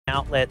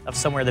outlet of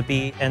somewhere to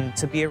be and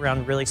to be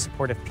around really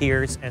supportive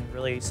peers and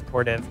really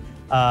supportive,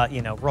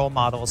 role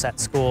models at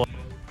school.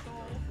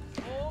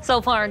 So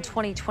far in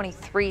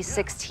 2023,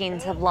 6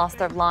 teens have lost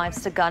their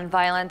lives to gun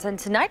violence, and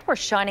tonight we're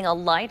shining a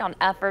light on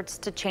efforts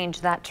to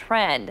change that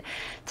trend.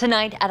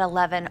 Tonight at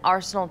 11,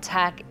 Arsenal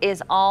Tech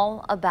is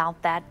all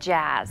about that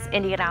jazz.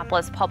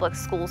 Indianapolis Public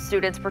School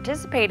students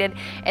participated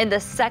in the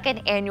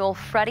 2nd annual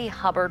Freddie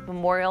Hubbard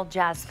Memorial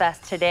Jazz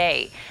Fest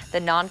today, the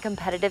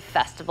non-competitive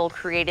festival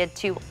created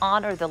to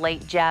honor the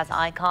late jazz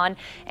icon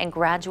and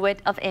graduate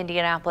of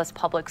Indianapolis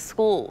Public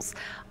Schools.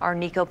 Our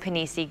Nico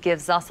Pennisi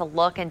gives us a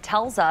look and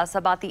tells us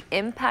about the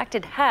impact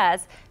it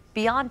has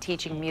beyond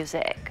teaching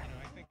music.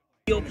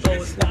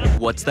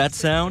 What's that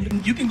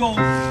sound? You can go.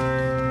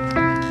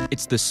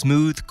 It's the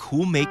smooth,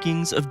 cool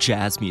makings of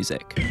jazz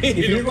music.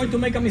 If you're going to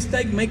make a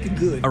mistake, make it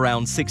good.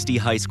 Around 60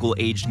 high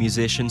school-aged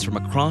musicians from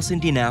across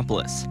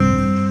Indianapolis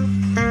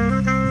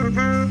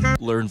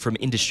learn from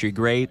industry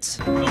greats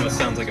Almost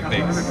sounds like a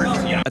bass.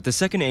 at the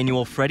 2nd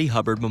annual Freddie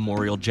Hubbard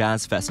Memorial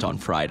Jazz Fest on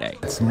Friday.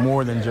 It's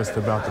more than just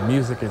about the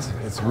music,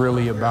 it's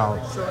really about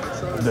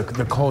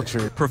the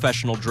culture.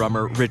 Professional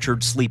drummer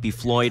Richard Sleepy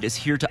Floyd is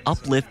here to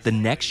uplift the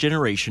next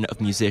generation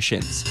of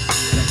musicians.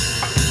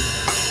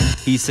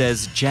 He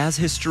says jazz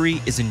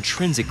history is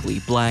intrinsically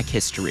black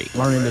history.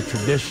 Learning the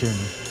tradition,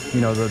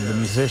 the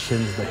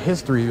musicians, the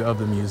history of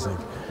the music.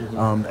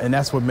 And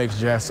that's what makes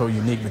jazz so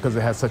unique, because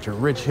it has such a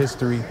rich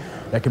history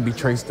that can be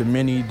traced to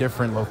many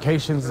different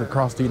locations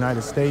across the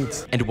United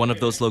States. And one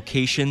of those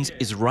locations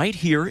is right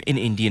here in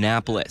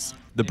Indianapolis,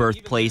 the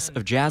birthplace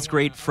of jazz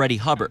great Freddie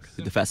Hubbard,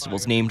 who the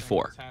festival's named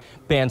for.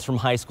 Bands from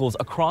high schools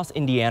across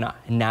Indiana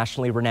and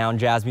nationally renowned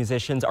jazz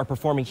musicians are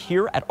performing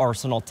here at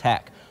Arsenal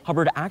Tech.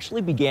 Hubbard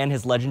actually began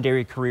his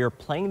legendary career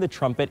playing the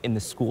trumpet in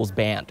the school's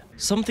band,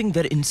 something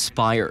that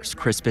inspires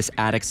Crispus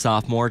Attucks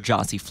sophomore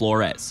Jossie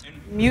Flores.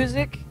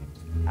 Music,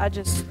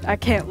 I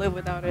can't live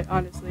without it,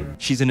 honestly.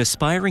 She's an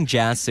aspiring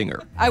jazz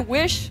singer. I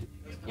wish,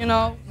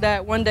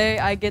 that one day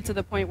I get to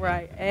the point where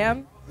I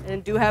am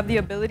and do have the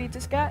ability to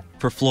scat.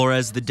 For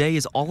Flores, the day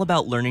is all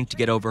about learning to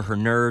get over her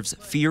nerves,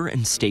 fear,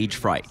 and stage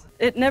fright.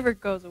 It never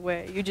goes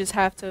away. You just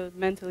have to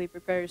mentally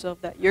prepare yourself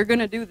that you're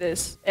gonna do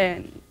this,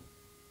 and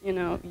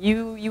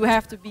you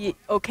have to be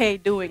okay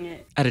doing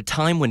it. At a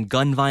time when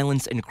gun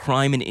violence and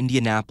crime in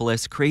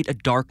Indianapolis create a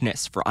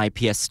darkness for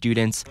IPS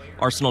students,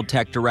 Arsenal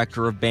Tech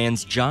Director of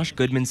Bands Josh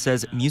Goodman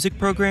says music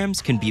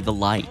programs can be the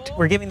light.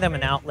 We're giving them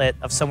an outlet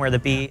of somewhere to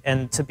be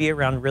and to be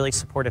around really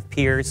supportive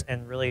peers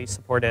and really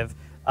supportive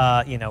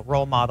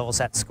role models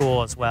at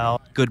school as well.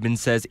 Goodman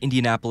says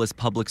Indianapolis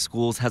Public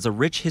Schools has a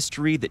rich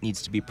history that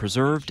needs to be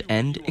preserved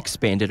and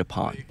expanded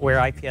upon.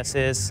 Where IPS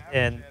is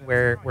and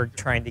where we're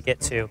trying to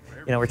get to,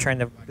 we're trying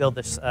to build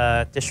this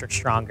district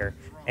stronger.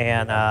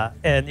 And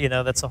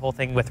that's the whole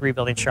thing with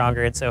rebuilding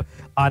stronger. And so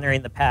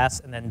honoring the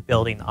past and then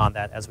building on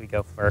that as we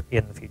go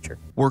in the future.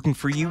 Working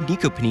for you,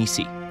 Nico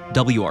Pennisi,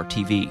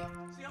 WRTV.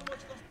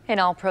 And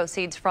all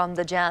proceeds from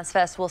the Jazz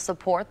Fest will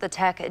support the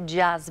Tech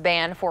Jazz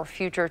Band for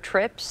future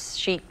trips,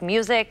 sheet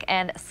music,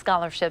 and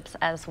scholarships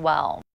as well.